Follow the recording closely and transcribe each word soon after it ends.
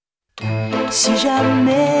Si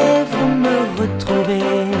jamais vous me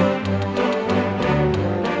retrouvez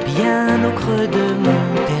bien au creux de mon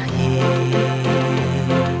terrier,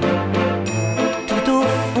 tout au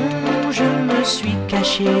fond je me suis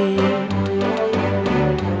caché,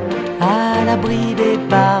 à l'abri des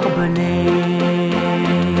barbelés.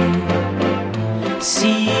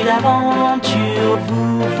 Si l'aventure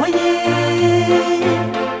vous voyez,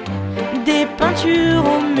 des peintures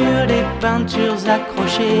au mur, des peintures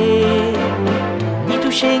accrochées, n'y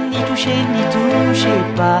touchez, n'y touchez, n'y touchez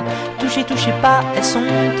pas, touchez, touchez pas, elles sont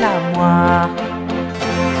à moi.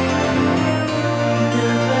 Ne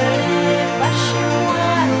venez pas chez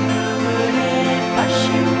moi, ne venez pas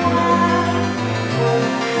chez moi.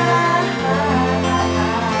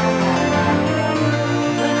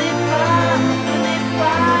 Venez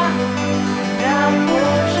pas,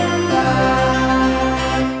 n'approchez pas.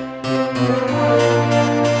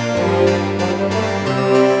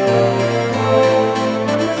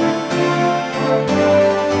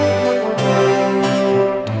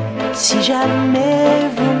 Si jamais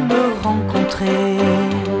vous me rencontrez,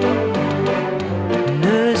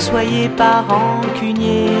 ne soyez pas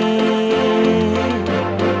rancunier.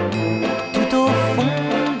 Tout au fond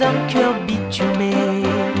d'un cœur bitumé,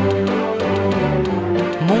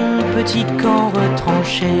 mon petit camp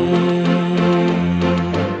retranché.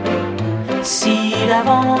 Si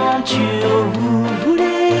l'aventure vous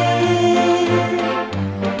voulez,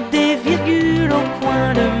 des virgules au coin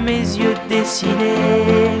de mes yeux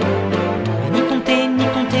dessinés, n'y comptez, n'y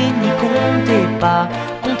comptez, n'y comptez pas,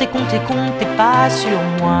 comptez, comptez, comptez pas sur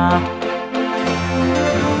moi.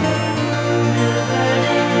 Ne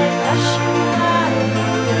venez pas chez moi, ne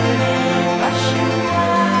venez pas chez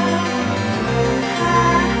moi.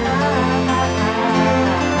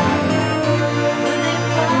 Venez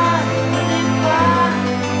pas,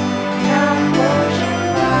 n'approchez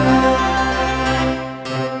pas.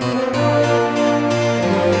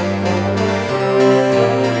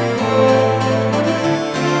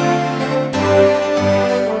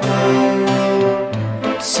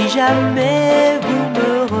 Si jamais vous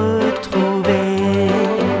me retrouvez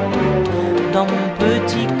dans mon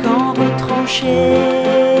petit camp retranché,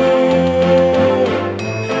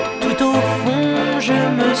 tout au fond je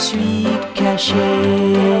me suis caché,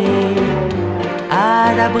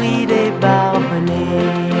 à l'abri des barbelés.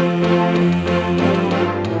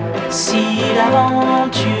 Si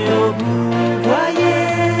l'aventure vous voyez,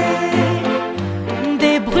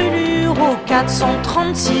 des brûlures au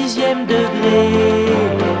 436e degré,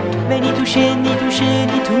 mais n'y touchez, n'y touchez,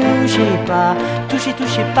 n'y touchez pas, touchez,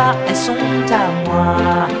 touchez pas, elles sont à moi.